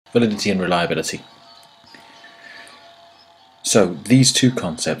Validity and reliability. So these two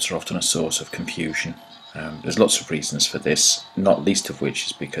concepts are often a source of confusion. There's lots of reasons for this, not least of which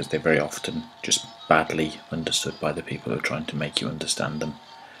is because they're very often just badly understood by the people who are trying to make you understand them.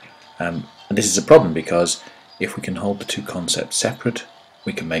 And this is a problem because if we can hold the two concepts separate,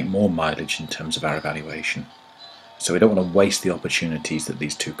 we can make more mileage in terms of our evaluation. So we don't want to waste the opportunities that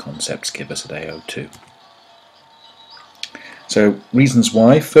these two concepts give us at AO2. So reasons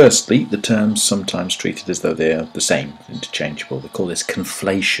why: firstly, the terms sometimes treated as though they're the same, interchangeable. We call this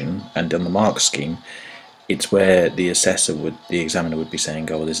conflation, and on the mark scheme it's where the examiner would be saying,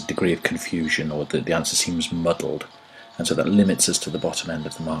 oh, well, there's a degree of confusion, or that the answer seems muddled, and so that limits us to the bottom end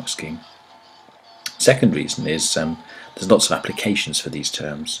of the mark scheme. Second reason is there's lots of applications for these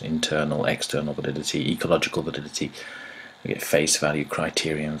terms: internal, external validity, ecological validity. We get face value,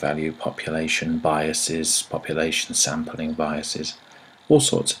 criterion value, population biases, population sampling biases, all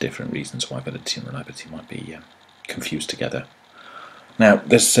sorts of different reasons why validity and reliability might be confused together. Now,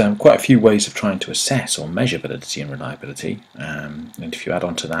 there's quite a few ways of trying to assess or measure validity and reliability, and if you add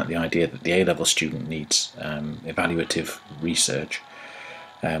on to that the idea that the A-level student needs evaluative research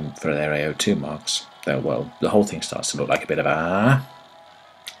for their AO2 marks, well, the whole thing starts to look like a bit of a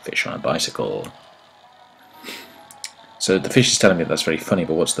fish on a bicycle. So the fish is telling me that's very funny,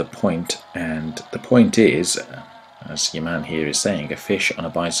 but what's the point? And the point is, as your man here is saying, a fish on a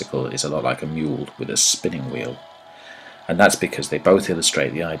bicycle is a lot like a mule with a spinning wheel. And that's because they both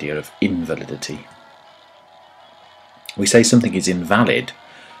illustrate the idea of invalidity. We say something is invalid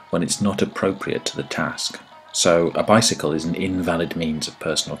when it's not appropriate to the task. So a bicycle is an invalid means of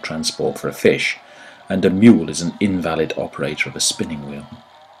personal transport for a fish, and a mule is an invalid operator of a spinning wheel.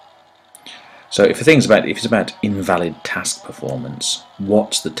 So if it's about invalid task performance,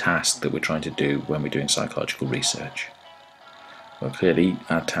 what's the task that we're trying to do when we're doing psychological research? Well, clearly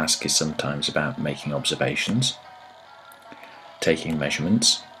our task is sometimes about making observations, taking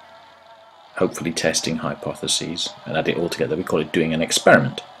measurements, hopefully testing hypotheses, and add it all together, we call it doing an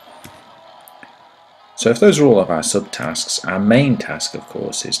experiment. So if those are all of our subtasks, our main task, of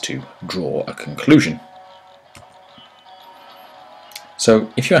course, is to draw a conclusion.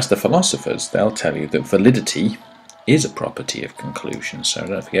 So if you ask the philosophers, they'll tell you that validity is a property of conclusions. So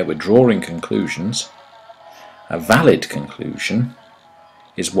don't forget, we're drawing conclusions. A valid conclusion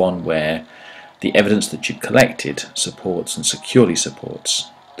is one where the evidence that you've collected supports and securely supports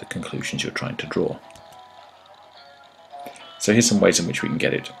the conclusions you're trying to draw. So here's some ways in which we can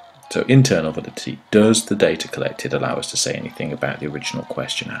get it. So internal validity: does the data collected allow us to say anything about the original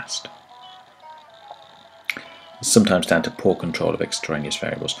question asked? Sometimes down to poor control of extraneous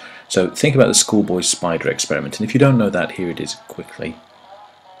variables. So think about the schoolboy spider experiment, and if you don't know that, here it is quickly.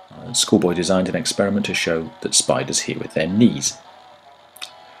 The schoolboy designed an experiment to show that spiders hear with their knees.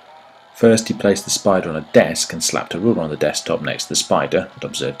 First, he placed the spider on a desk and slapped a ruler on the desktop next to the spider and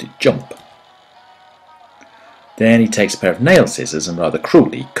observed it jump. Then he takes a pair of nail scissors and rather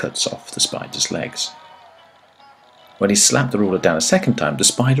cruelly cuts off the spider's legs. When he slapped the ruler down a second time, the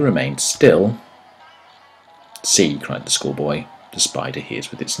spider remained still. "See," cried the schoolboy, "the spider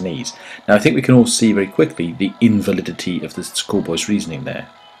hears with its knees." Now I think we can all see very quickly the invalidity of the schoolboy's reasoning there.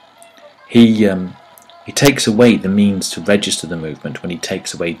 He takes away the means to register the movement when he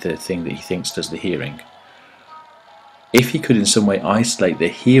takes away the thing that he thinks does the hearing. If he could in some way isolate the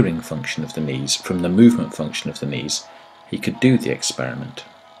hearing function of the knees from the movement function of the knees, he could do the experiment.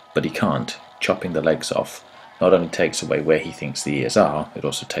 But he can't. Chopping the legs off not only takes away where he thinks the ears are, it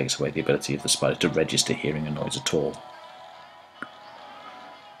also takes away the ability of the spider to register hearing and noise at all.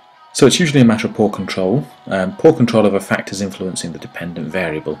 So it's usually a matter of poor control over factors influencing the dependent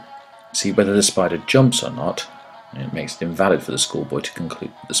variable. See, whether the spider jumps or not, it makes it invalid for the schoolboy to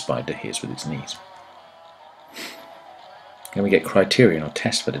conclude that the spider hears with its knees. Then we get criterion or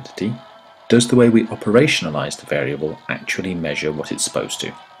test validity. Does the way we operationalize the variable actually measure what it's supposed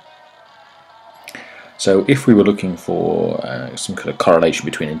to? So if we were looking for some kind of correlation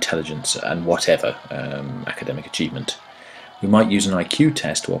between intelligence and whatever academic achievement, we might use an IQ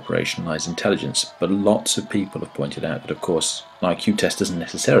test to operationalize intelligence, but lots of people have pointed out that, of course, an IQ test doesn't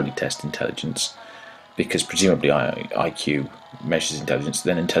necessarily test intelligence, because presumably IQ measures intelligence,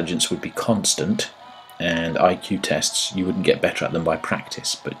 then intelligence would be constant, and IQ tests, you wouldn't get better at them by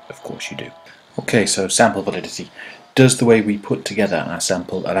practice, but of course you do. Okay, so sample validity. Does the way we put together our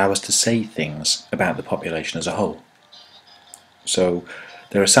sample allow us to say things about the population as a whole? So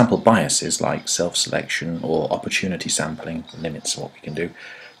there are sample biases like self-selection or opportunity sampling, limits what we can do,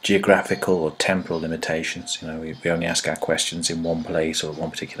 geographical or temporal limitations. We only ask our questions in one place or at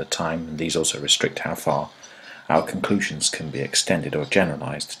one particular time, and these also restrict how far our conclusions can be extended or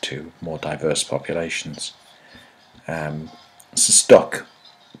generalized to more diverse populations. It's a stock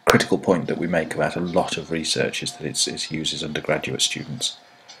critical point that we make about a lot of research is that it uses undergraduate students,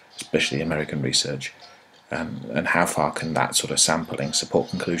 especially American research, and how far can that sort of sampling support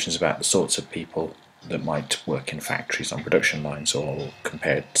conclusions about the sorts of people that might work in factories on production lines, or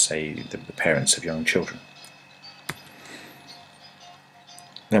compared to, say, the parents of young children.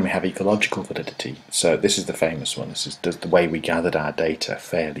 Then we have ecological validity. So this is the famous one. This is, does the way we gathered our data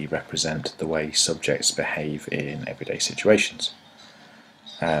fairly represent the way subjects behave in everyday situations?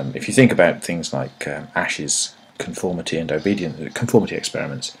 If you think about things like Ash's conformity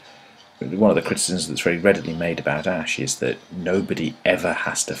experiments, one of the criticisms that's very readily made about Ash is that nobody ever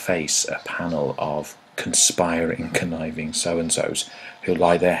has to face a panel of conspiring, conniving so-and-sos who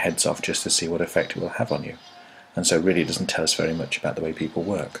lie their heads off just to see what effect it will have on you. And so really it doesn't tell us very much about the way people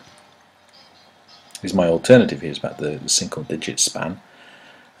work. Here's my alternative here is about the single-digit span.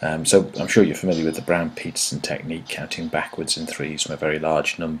 So I'm sure you're familiar with the Brown-Peterson technique, counting backwards in threes from a very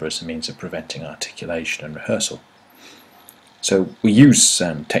large number as a means of preventing articulation and rehearsal. So we use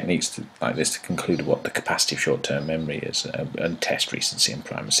techniques like this to conclude what the capacity of short-term memory is, and test recency and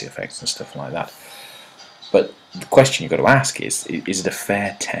primacy effects and stuff like that. But the question you've got to ask is it a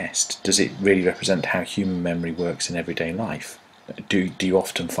fair test? Does it really represent how human memory works in everyday life? Do you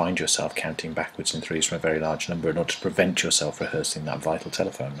often find yourself counting backwards in threes from a very large number in order to prevent yourself rehearsing that vital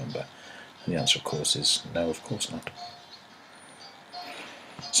telephone number? And the answer, of course, is no, of course not.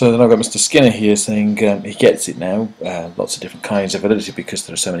 So then I've got Mr. Skinner here saying he gets it now, lots of different kinds of validity because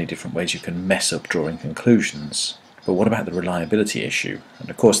there are so many different ways you can mess up drawing conclusions. But what about the reliability issue? And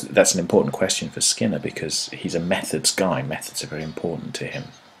of course that's an important question for Skinner because he's a methods guy. Methods are very important to him.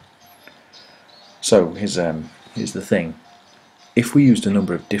 So here's the thing. If we used a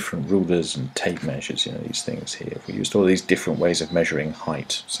number of different rulers and tape measures, these things here, if we used all these different ways of measuring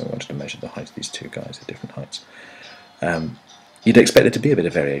height, so I wanted to measure the height of these two guys at different heights, you'd expect there to be a bit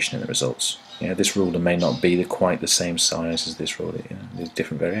of variation in the results. This ruler may not be quite the same size as this ruler. There's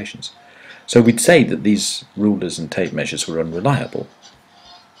different variations. So we'd say that these rulers and tape measures were unreliable.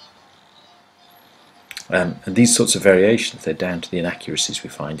 And these sorts of variations, they're down to the inaccuracies we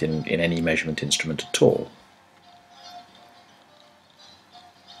find in any measurement instrument at all.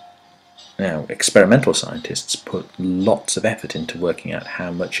 Now, experimental scientists put lots of effort into working out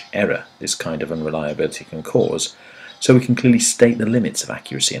how much error this kind of unreliability can cause, so we can clearly state the limits of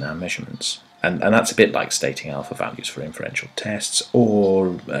accuracy in our measurements. And that's a bit like stating alpha values for inferential tests,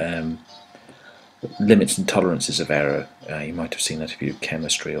 or limits and tolerances of error. You might have seen that if you do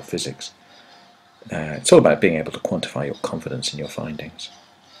chemistry or physics. It's all about being able to quantify your confidence in your findings.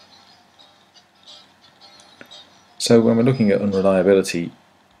 So when we're looking at unreliability,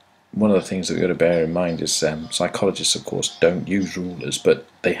 one of the things that we've got to bear in mind is psychologists, of course, don't use rulers, but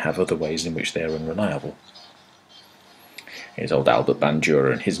they have other ways in which they're unreliable. Here's old Albert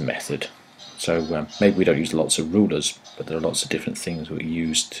Bandura and his method. So maybe we don't use lots of rulers, but there are lots of different things we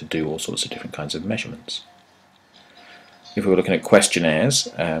use to do all sorts of different kinds of measurements. If we were looking at questionnaires,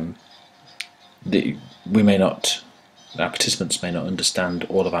 our participants may not understand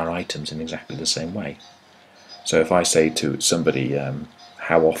all of our items in exactly the same way. So if I say to somebody,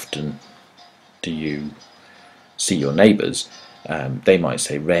 how often do you see your neighbours, they might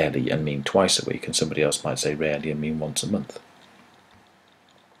say rarely and mean twice a week, and somebody else might say rarely and mean once a month.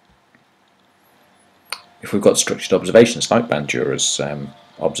 If we've got structured observations like Bandura's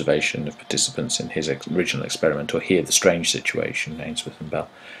observation of participants in his original experiment, or here the strange situation, Ainsworth and Bell,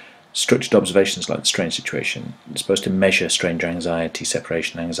 structured observations like the strange situation are supposed to measure stranger anxiety,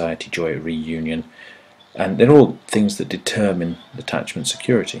 separation anxiety, joy at reunion, and they're all things that determine attachment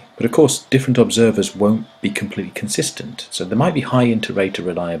security. But of course different observers won't be completely consistent, so there might be high inter-rate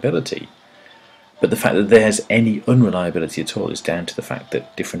reliability, but the fact that there's any unreliability at all is down to the fact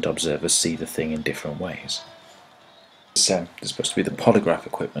that different observers see the thing in different ways. There's supposed to be the polygraph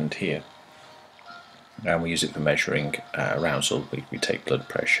equipment here, and we use it for measuring arousal. We take blood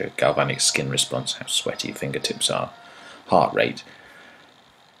pressure, galvanic skin response, how sweaty your fingertips are, heart rate,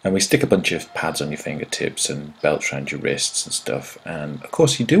 and we stick a bunch of pads on your fingertips and belts around your wrists and stuff, and of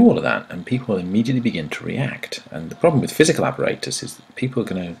course you do all of that and people immediately begin to react. And the problem with physical apparatus is that people are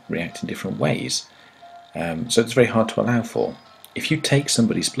going to react in different ways, so it's very hard to allow for. If you take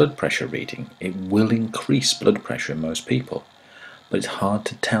somebody's blood pressure reading, it will increase blood pressure in most people, but it's hard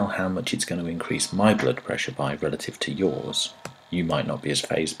to tell how much it's going to increase my blood pressure by relative to yours. You might not be as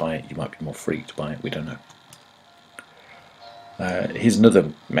fazed by it, you might be more freaked by it, we don't know. Here's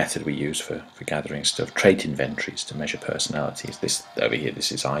another method we use for gathering stuff, trait inventories to measure personalities. This over here,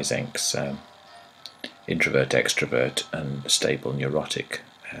 this is Eysenck's introvert, extrovert, and stable neurotic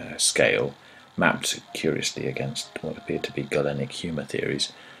scale, mapped curiously against what appear to be Galenic humour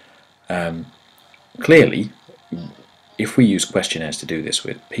theories. Clearly, if we use questionnaires to do this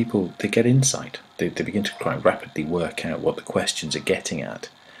with people, they get insight. They begin to quite rapidly work out what the questions are getting at.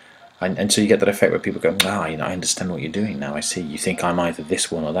 And so you get that effect where people go, I understand what you're doing now, I see. You think I'm either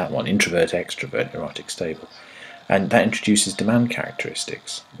this one or that one, introvert, extrovert, neurotic, stable. And that introduces demand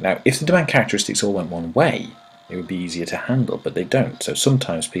characteristics. Now, if the demand characteristics all went one way, it would be easier to handle, but they don't. So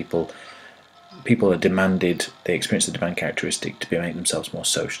sometimes people are demanded, they experience the demand characteristic to make themselves more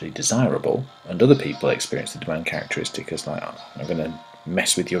socially desirable, and other people experience the demand characteristic as like, I'm going to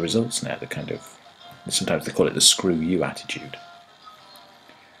mess with your results now, sometimes they call it the screw you attitude.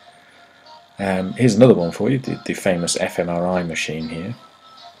 Here's another one for you, the famous fMRI machine here.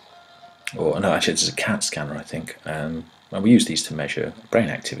 Or no, actually this is a CAT scanner, I think. And we use these to measure brain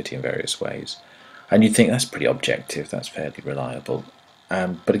activity in various ways. And you'd think that's pretty objective, that's fairly reliable.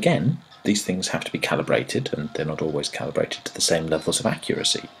 But again, these things have to be calibrated, and they're not always calibrated to the same levels of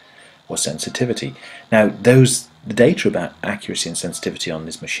accuracy or sensitivity. Now, the data about accuracy and sensitivity on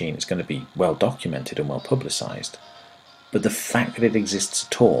this machine is going to be well documented and well publicised. But the fact that it exists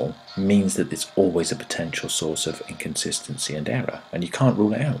at all means that it's always a potential source of inconsistency and error, and you can't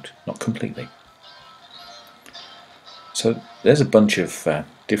rule it out, not completely. So there's a bunch of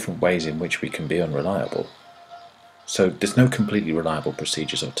different ways in which we can be unreliable. So there's no completely reliable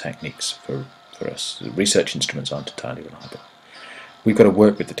procedures or techniques for us. Research instruments aren't entirely reliable. We've got to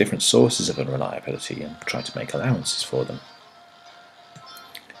work with the different sources of unreliability and try to make allowances for them.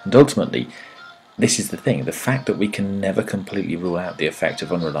 And ultimately, this is the thing, the fact that we can never completely rule out the effect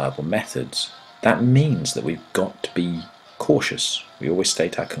of unreliable methods, that means that we've got to be cautious. We always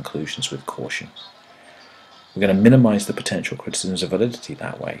state our conclusions with caution. We're going to minimise the potential criticisms of validity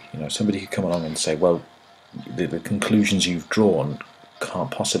that way. Somebody could come along and say, well, the conclusions you've drawn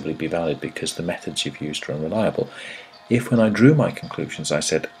can't possibly be valid because the methods you've used are unreliable. If when I drew my conclusions I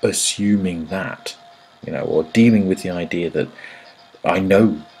said, assuming that, or dealing with the idea that I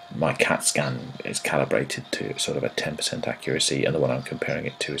know my CAT scan is calibrated to sort of a 10% accuracy and the one I'm comparing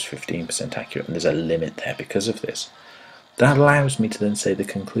it to is 15% accurate, and there's a limit there because of this. That allows me to then say the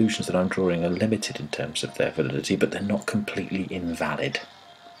conclusions that I'm drawing are limited in terms of their validity, but they're not completely invalid.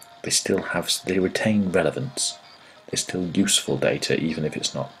 They retain relevance. They're still useful data even if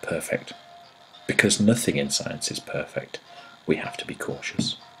it's not perfect. Because nothing in science is perfect, we have to be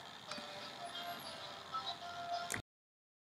cautious.